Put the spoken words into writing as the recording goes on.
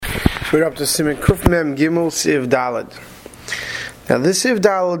We're up to Siman Kuf Mem Gimel Siv Daled. Now this Siv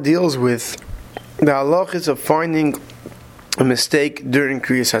Daled deals with the halachas of finding a mistake during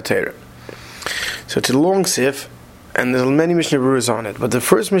Kriyas HaTorah. So it's a long Siv, and there's many Mishnah Berurahs on it. But the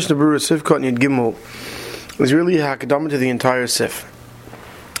first Mishnah Berurah, Siv Kot Yud Gimel, is really a hakadama to the entire Siv.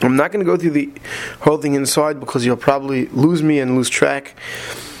 I'm not going to go through the whole thing inside because you'll probably lose me and lose track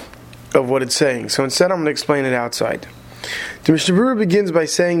of what it's saying. So instead I'm going to explain it outside. The Mishnah Berurah begins by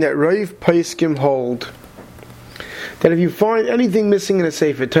saying that Rav Paiskim hold that if you find anything missing in a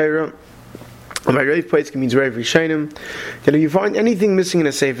Sefer Torah, and by Rav Paiskim means Rav Rishonim, that if you find anything missing in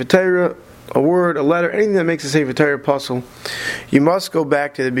a Sefer Torah, a word, a letter, anything that makes a Sefer Torah puzzle, you must go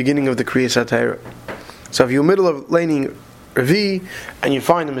back to the beginning of the Kriyas HaTorah. So if you're in the middle of laning Revi and you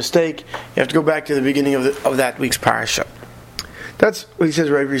find a mistake, you have to go back to the beginning of that week's parasha. That's what he says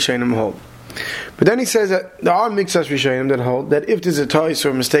Rav Rishonim hold. But then he says that there are Miksas Rishonim that hold that if there's a tois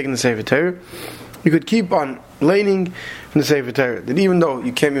or a mistake in the Sefer Torah, you could keep on laning from the Sefer Torah. That even though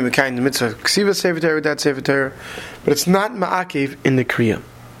you can't be mekayim the mitzvah ksiva Sefer Torah with that Sefer Torah, but it's not ma'akev in the kriya.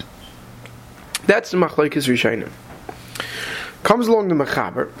 That's the machlokes Rishonim. Comes along the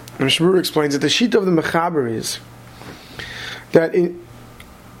Mechaber, and Mishnah Berurah explains that the sheet of the Mechaber is that even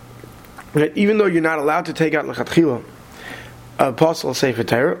though you're not allowed to take out lechatchila a apostle Sefer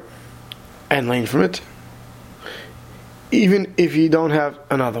Torah and lane from it, even if you don't have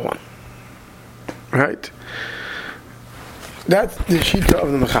another one, right? That's the shita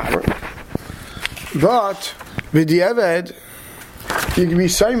of the Mechaber. But with the Eved, you can be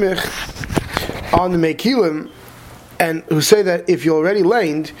saimich on the Mekilim, and who say that if you already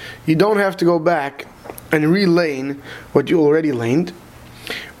laned, you don't have to go back and re-lane what you already laned,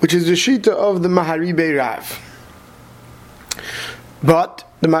 which is the shita of the Maharibe Rav. But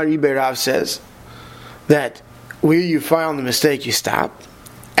the Maharibe Rav says that where you find the mistake, you stop,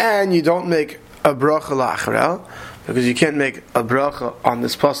 and you don't make a bracha la'acharel, because you can't make a bracha on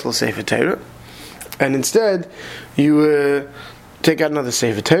this pasal Sefer Torah, and instead you take out another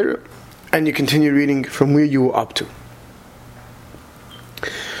Sefer Torah and you continue reading from where you were up to.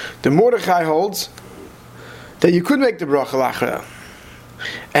 The Mordechai holds that you could make the bracha la'acharel,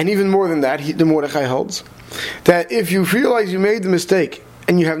 and even more than that, the Mordechai holds that if you realize you made the mistake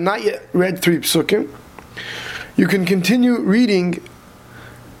and you have not yet read 3 psukim, you can continue reading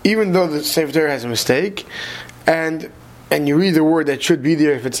even though the Sefer Torah has a mistake, and you read the word that should be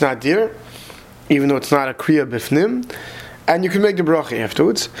there if it's not there, even though it's not a kriya bifnim, and you can make the bracha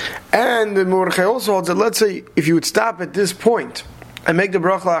afterwards. And the Mordechai also holds that, let's say, if you would stop at this point and make the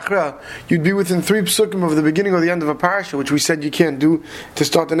bracha la'acharel, you'd be within 3 psukim of the beginning or the end of a parasha, which we said you can't do to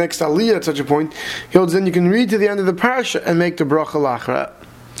start the next aliyah at such a point. He holds then you can read to the end of the parasha and make the bracha la'acharel.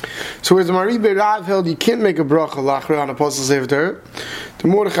 So whereas the Maharibe Rav held you can't make a bracha la'acharel on a Apostle Sefer Torah, the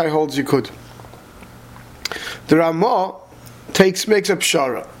Mordechai holds you could. The Ramah makes a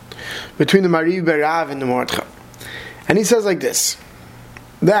pshara between the Maharibe Rav and the Mordechai, and he says like this: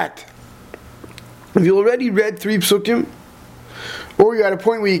 that if you already read 3 psukim, or you're at a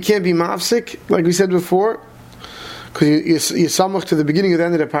point where you can't be mafsik, like we said before, because you're samach to the beginning or the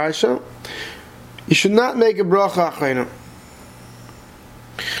end of the parasha, you should not make a bracha achreinu.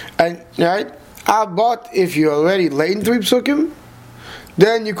 And right, but if you already laid 3 psukim,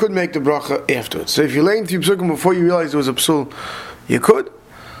 then you could make the bracha afterwards. So if you laid 3 psukim before you realized there was a psul, you could.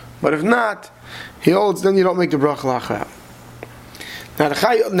 But if not, he holds then you don't make the bracha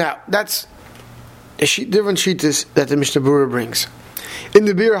la'acharel. Now that's a different shittas that the Mishnah Berurah brings. In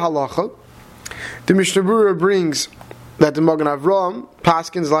the Bir Halacha, the Mishnah Berurah brings that the Magen Avraham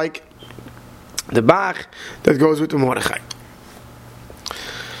paskins like the Bach that goes with the Mordechai.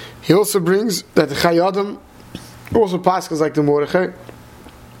 He also brings that the Chai Adam also paskins like the Mordechai,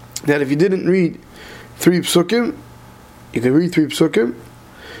 that if you didn't read 3 psukim, you can read 3 psukim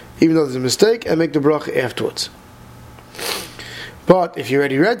even though there's a mistake and make the bracha afterwards. But if you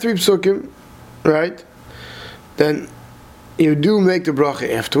already read 3 psukim, right, then you do make the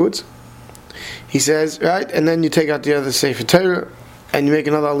bracha afterwards. He says, right, and then you take out the other Sefer Torah and you make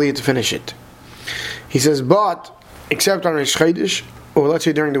another aliyah to finish it. He says, but except on Rosh Chodesh, or let's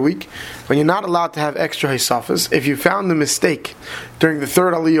say during the week, when you're not allowed to have extra hisafas, if you found the mistake during the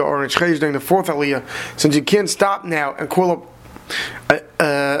 3rd aliyah or Rosh Chodesh during the 4th aliyah, since you can't stop now and call up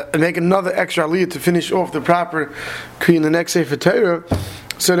and make another extra aliyah to finish off the proper kriya in the next Sefer Torah,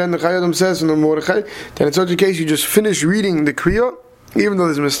 so then the Chai Adam says in the Mordechai that in such a case you just finish reading the kriya even though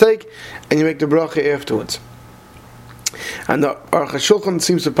there's a mistake and you make the bracha afterwards. And the Aruch HaShulchan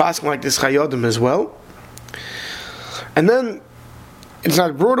seems to pass like this Chai Adam as well. And then it's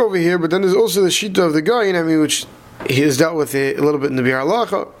not brought over here, but then there's also the shita of the guy, which he has dealt with a little bit in the Bir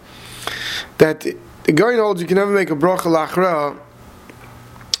Halacha, that the Goyin holds you can never make a bracha lachra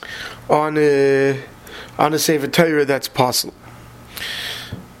on a Sefer Torah that's possible.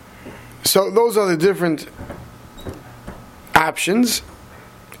 So those are the different options,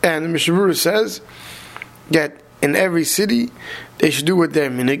 and the Mishnah Berurah says that in every city they should do what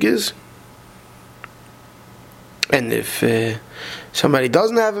their minhag is, and if somebody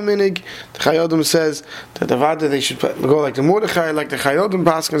doesn't have a minhag, the Chayodim says that the Vada they should go like the Mordechai, like the Chayodim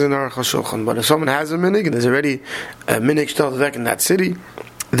Paschas in Aruch HaShulchan. But if someone has a minhag and there's already a minhag shtel in that city,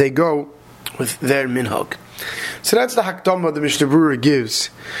 they go with their minhag. So that's the Hakdama the Mishnah Berurah gives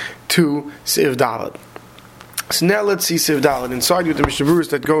to Siv Daled. So now let's see Siv Daled inside with the Mishnah Berurahs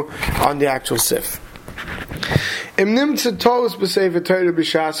that go on the actual Siv. If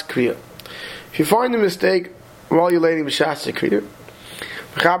you find a mistake while you're laying B'Shas Kriya,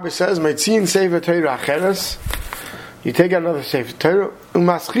 Mechaber says, "Meitzin Sefer Torah acheres." You take out another Sefer Torah,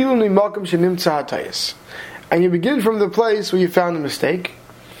 umaschilun mimakom shenimtza hatayis, and you begin from the place where you found a mistake.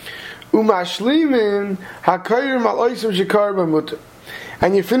 Umashlimin hakayir maloisim shekar b'mutar,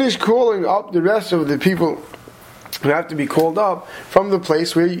 and you finish calling up the rest of the people who have to be called up from the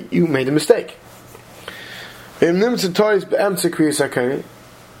place where you made a mistake. So that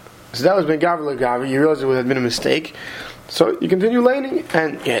was Ben Gavra Gavi. You realize it had been a mistake, so you continue laning,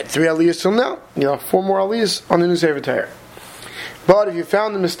 and you had 3 aliyahs till now. You have 4 more aliyahs on the new Sefer Torah. But if you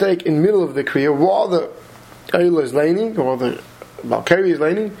found the mistake in the middle of the kriya while the ayla is laning or the balkari is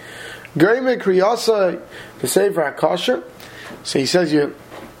laning, Greime kriyasa the Sefer HaKosher. So he says you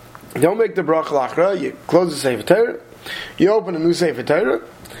don't make the bracha lachra. You close the Sefer Torah. You open a new Sefer Torah,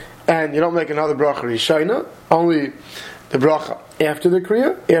 and you don't make another bracha rishayna. Only the bracha after the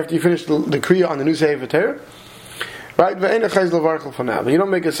kriya, after you finish the kriya on the new Sefer Torah, right? But you don't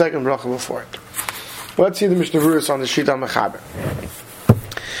make a second bracha before it. Let's see the Mishnah Berurah on the Shita Mechaber.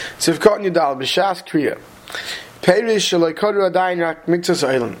 Sivkot Yudal B'Shas Kriya Perish Shaloi Kodu Adayin Rak Mitzvos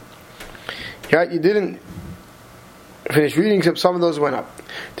Eilim. You didn't finish reading except some of those went up.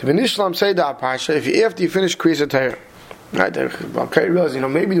 To Benishlam Seidah Pasha, if you after you finish Kriya Torah, right, okay, realizes,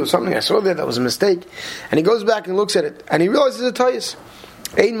 maybe there was something I saw there that was a mistake, and he goes back and looks at it, and he realizes it's a tayis.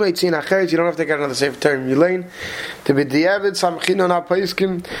 You don't have to get another Sefer Torah in Yulain. To be diavad, samchin on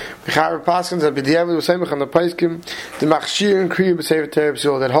paiskim, mechaber paskins, that be diavad was samech on the paiskim, the machshir and kriya b'Sefer Torah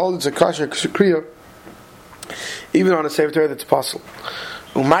b'sil, that holds a kosher kriya, even on a Sefer Torah that's possible.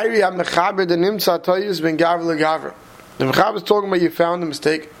 Umayri ab mechaber the nimtza tayis ben gavr legavr. The mechaber is talking about you found a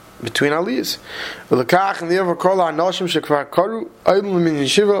mistake between aliyahs. V'lekach and therefore kol ha'anoshim shekvar karu oidem min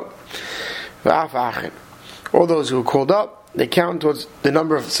yeshiva v'af achin. All those who were called up, they count towards the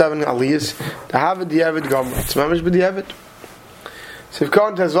number of 7 aliyahs. To have a diavad gomor. It's mamish b'diavad. So if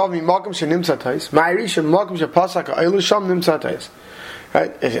Kohen tezvav mimakom shenimtza tayis, ma'iri shemakom shepasak ha'oilu sham nimtza tayis.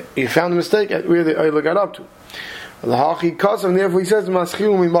 Right? If you found a mistake at where the oilu got up to. L'hachi kasav, therefore he says the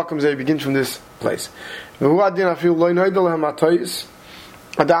maschilu mimakom zeh begins from this place. V'hu adin afil loy noidol hem ha'tayis.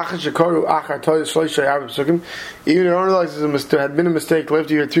 Even if you don't realize there had been a mistake left,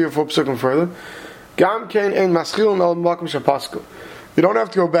 you had 3 or 4 psukim further. You don't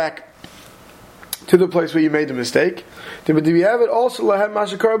have to go back to the place where you made the mistake. Because we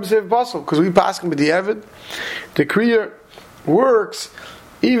pass him with the Evid. The Kriya works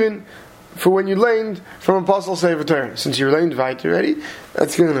even for when you laned from a puzzle Sefer Torah. Since you laned right already,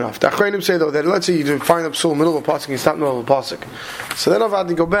 that's good enough. The Achronim say though that let's say you find a psul middle of a pasuk and stop middle of a pasuk, so then I've had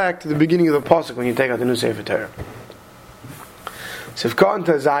to go back to the beginning of the pasuk when you take out the new Sefer Torah. Sivkot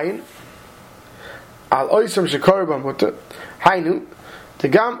Zayin Al Oisam Shekar B'Mutar Hainu the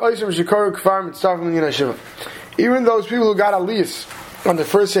Gam Oisam Shekar Kfar Mitzvah Min Yeshiva. Even those people who got aliyahs on the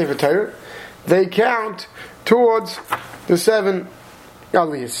first Sefer Torah, they count towards the 7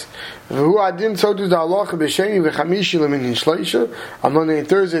 aliyahs. Who I didn't so do the halacha b'sheni v'chamishi lemin shleisha. On Monday and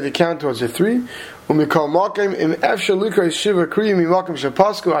Thursday they count towards the 3. Umikol makim im efshel likra shiva kriya mimakim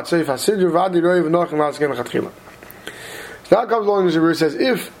shapasku at seif hasidru v'adi roi v'nochem v'askem v'chatchila. So now comes along the verse says,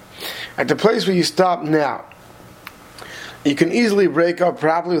 if at the place where you stop now, you can easily break up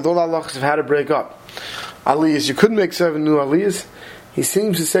properly with all the halachas of how to break up aliyahs. You couldn't make 7 new aliyahs. He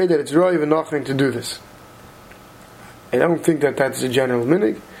seems to say that it's roi v'nochem to do this. I don't think that that's a general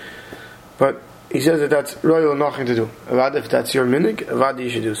minig, but he says that that's royal nothing to do. Avad, if that's your minig, avad, you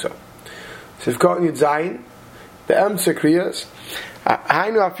should do so. So if Kohen Yud Zayin, the Emtza Kriyas,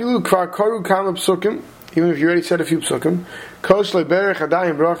 Hainu afilu kvar koru kama psukim, even if you already said a few psukim, kosh leberech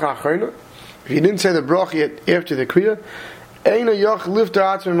adayim bracha achorna, if you didn't say the bracha yet after the Kriya, eina yoch lifter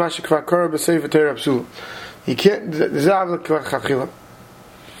atzmer mashe kvar koru b'sefer Torah psul. You can't, zav kvar chachila.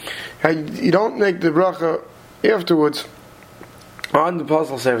 You don't make the bracha afterwards on the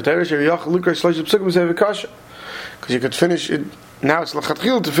Pasal Sefer Torah, because you could finish it. Now it's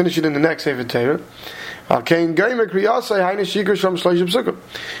lachatchil to finish it in the next Sefer Torah. So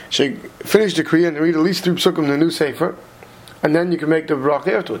you finish the Kriya and read at least 3 psukim in the new Sefer, and then you can make the bracha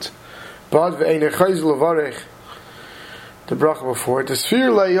afterwards. But the bracha before it, the sphere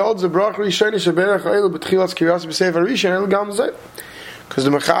layod the bracha rishon sheberach oil betchilas kiras b'sefer rishon el gam zeh, because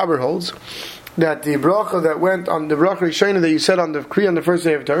the Mechaber holds that the bracha that went on the bracha rishon that you said on the Kriya on the first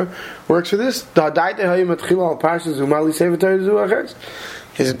Sefer Torah works for this.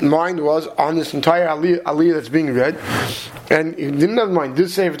 His mind was on this entire aliyah that's being read, and he didn't have in mind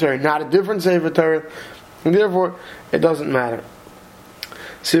this Sefer Torah, not a different Sefer Torah, and therefore it doesn't matter.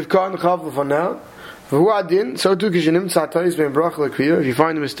 Sivka and Chav for now. So too, if you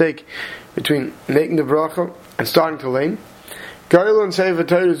find a mistake between making the bracha and starting to lane, Garil and Sefer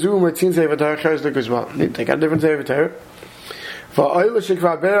Torah Zoom or Tzin Sefer Torah Cheslik as well. Take out a different Sefer Torah.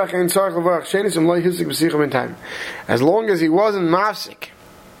 As long as he wasn't mafsik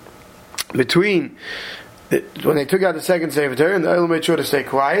between when they took out the second Sefer Torah and the oil made sure to stay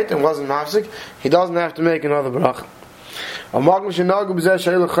quiet and wasn't mafsik, he doesn't have to make another bracha. Those who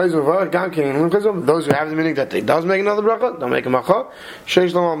have the meaning that they does make another bracha, don't make a macha. So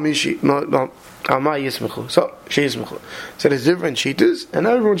there's different shitas, and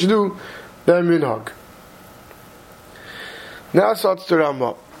everyone should do their minhag. Now starts the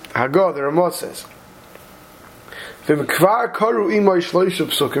Ramah. Hago, the Ramah says,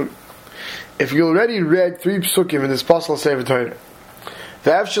 if you already read 3 psukim in this Pasal Sefer Torah,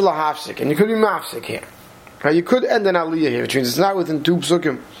 and you could be mafsik here. Now you could end an aliyah here, which means it's not within 2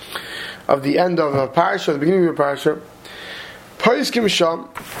 psukim of the end of a parasha, the beginning of a parasha. Paiskim Sham,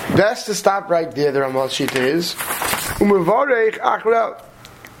 best to stop right there, the Ramah Shita is,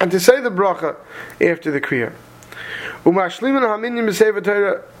 and to say the bracha after the Kriya.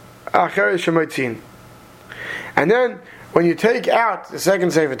 And then, when you take out the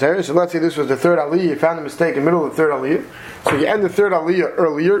second Sefer Torah, so let's say this was the third aliyah, you found a mistake in the middle of the third aliyah, so you end the third aliyah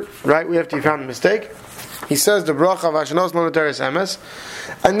earlier, right, after you found a mistake. He says the bracha of Hashanos Monoteres Emes,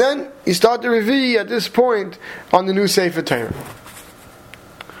 and then you start the revi at this point on the new Sefer Torah.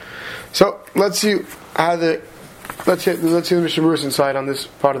 So let's see how let's see the Mishnah Berurah inside on this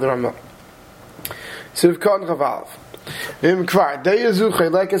part of the Ramah. So V'kot Chavav V'im Kvar Deyazu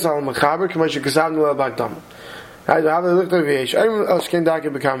Chaylekes Al Mechaber K'may Shekasavnu El Bagdam. Right, how they looked over here. It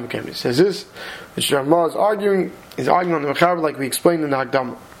says this, which Ramah is arguing on the Mechaber like we explained in the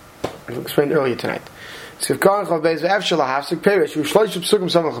Hagdama. We explained earlier tonight. So what does it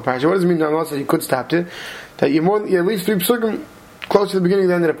mean? Ramah says you could stop there. That you at least 3 psukim close to the beginning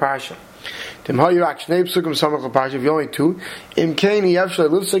and the end of the parasha. If you only 2,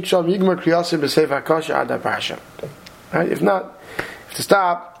 right? If not, if to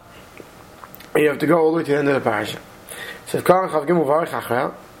stop, you have to go all the way to the end of the parasha. So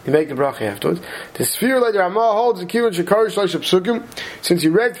you make the bracha afterwards. The sphere like the Ramah holds the kivan shekarish shlosh psukim. Since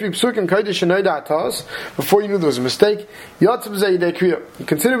you read 3 psukim kodesh shenoida atas before you knew there was a mistake, yatzim zeh yidei kriya. You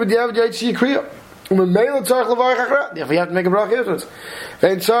consider with the average yitzi kriya. Therefore you have to make a bracha afterwards.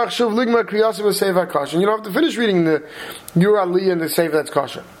 And you don't have to finish reading the Yurali and the Sefer that's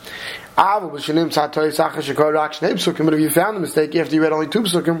kosher. But if you found a mistake after you read only 2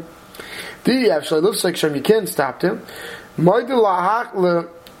 psukim, you can't stop them.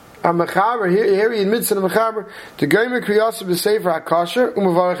 Here he admits to the Mechaber to go in Kriyasa b'Sefer HaKosher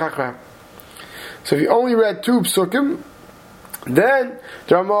u'Mevarech Achra. So if you only read 2 psukim, then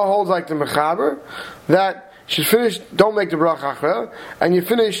the Ramah holds like the Mechaber that you should finish, don't make the bracha achra, and you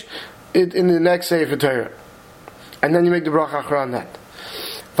finish it in the next Sefer Torah, and then you make the bracha achra on that.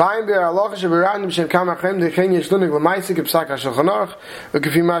 Fine, there are halachas sheberanim shem kama achem dechein yeshlunik l'maisik b'psak ha-Shulchan Aruch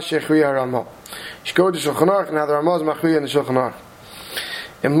v'kefi ma shechriya ha-Ramah. You should go to Shulchan Aruch and have the Ramah is machriya in the Shulchan Aruch.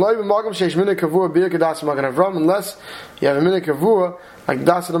 Unless you have a minute kavua like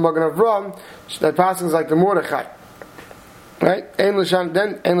das of the Magen Avram, that passing is like the Mordechai. Right? So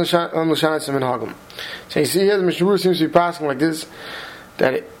you see here the Mishnah Berurah seems to be passing like this,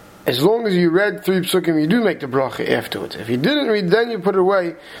 that as long as you read 3 psukim, you do make the bracha afterwards. If you didn't read, then you put it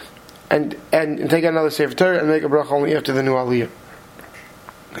away and take out another Sefer Torah and make a bracha only after the new aliyah.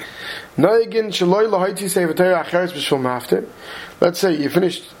 Let's say you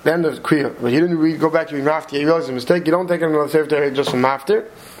finished the end of Kriya, but you didn't read, go back to read Maftir, you realize a mistake, you don't take another Sefer Torah just from Maftir.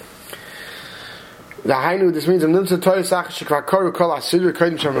 The Hainu, this means right?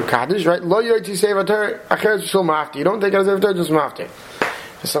 Lo yoytzi Sefer Torah acheres b'shul Maftir. You don't take out a Sefer Torah just Maftir.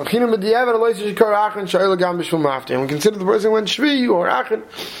 And we consider the person who went Shvi or Achen,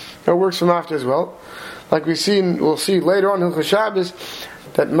 that works for Maftir as well. like we'll see later on Hilchos Shabbos,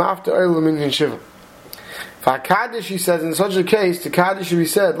 that mafta oil minyan shiva. For Kaddish, he says, in such a case, the Kaddish should be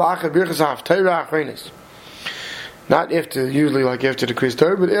said, Lacha birchas haftarah achreinis. Not after, usually like after the Kriyas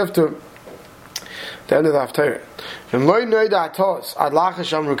Torah, but after the end of the haftarah. After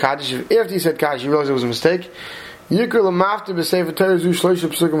he said Kaddish, he realized it was a mistake. Then you could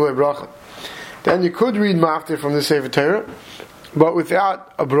read mafta from the Sefer Torah, but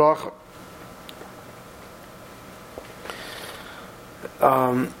without a bracha.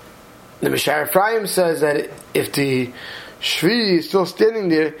 The Mishar Ephraim says that if the Shvi is still standing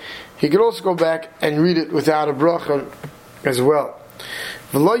there, he could also go back and read it without a bracha as well.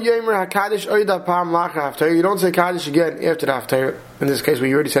 You don't say Kaddish again after the Haftarah. In this case,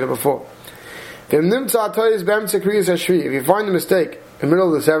 we already said it before. If you find a mistake in the middle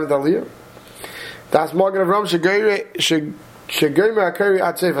of the seventh Aliyah, that's Magen Avram Shegaymer HaKari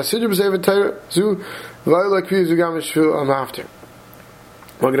Atzef Hasidu B'Sefer Torah Zu V'Ola Kriya Zugam Shvil Amafter.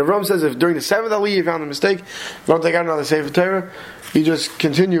 Magen Avram says if during the seventh Aliyah you found a mistake, you don't take out another Sefer Torah, you just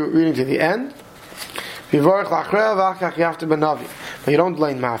continue reading to the end. But you don't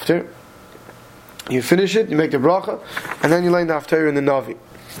lay Mafter. You finish it, you make the bracha, and then you lay the Haftarah in the Navi.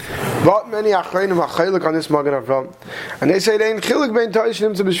 But many achreinim are chaylik on this Magen Avram, and they say they ain't chiluk bein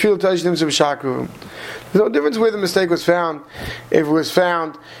taishnim to b'shvil taishnim to b'shakru. There's no difference where the mistake was found, if it was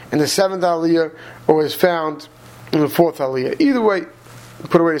found in the seventh Aliyah or was found in the fourth Aliyah. Either way,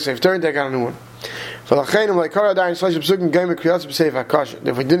 put away the Sefer Torah and take out a new one. If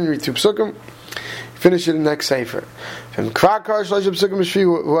we didn't read through Psukim, finish it in the next Sefer. So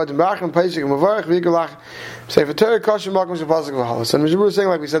Sefer Torah kasha makom shepasuk v'halos. And Mishmur is saying,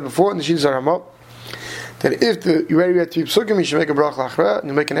 like we said before in the Shidduch Haramah, that if you already read through Psukim, you should make a bracha lachra, and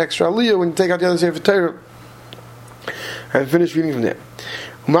you make an extra aliyah when you take out the other Sefer Torah and finish reading from there.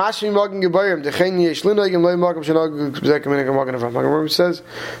 Magen Avram says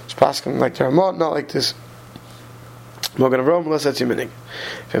it's pasuk like the Ramah, not like this Magen Avram, unless that's your meaning.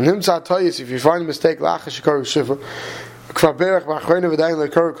 If you find a mistake, if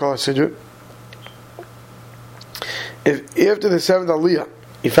after the seventh Aliyah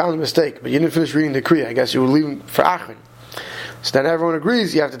you found a mistake, but you didn't finish reading the Kriya, I guess you were leaving for Achron. So then everyone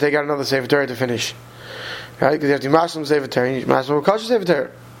agrees you have to take out another Sefer Torah to finish. Right? Because you have to Mashlim Sefer Torah, and you Mashlim Kasha Sefer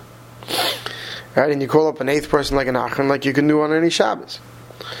Torah. Right? And you call up an eighth person like an Achron, like you can do on any Shabbos.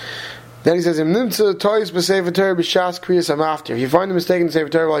 Then he says, if you find a mistake in the Sefer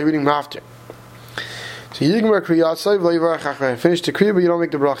Torah while you're reading Maftir, so you finish the Kriya, but you don't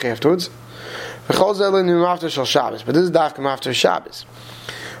make the bracha afterwards. But this is Dafka after Shabbos.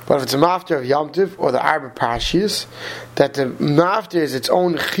 But if it's a Maftir of Yom Tiv or the Arba Parashiyos, that the Maftir is its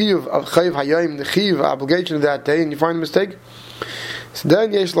own Chiv of Chayiv Hayayim, the Chiv obligation of that day, and you find a mistake, so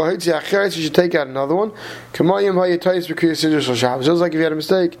then you should take out another one. Just like if you had a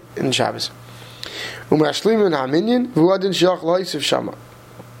mistake in Shabbos.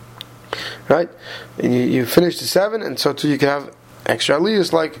 Right? And you finish the 7, and so too you can have extra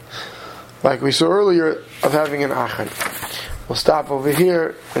aliyahs like we saw earlier of having an achan. We'll stop over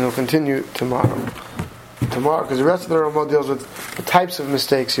here and we'll continue tomorrow. Because the rest of the Ramah deals with the types of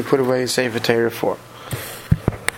mistakes you put away Sefer Torah for.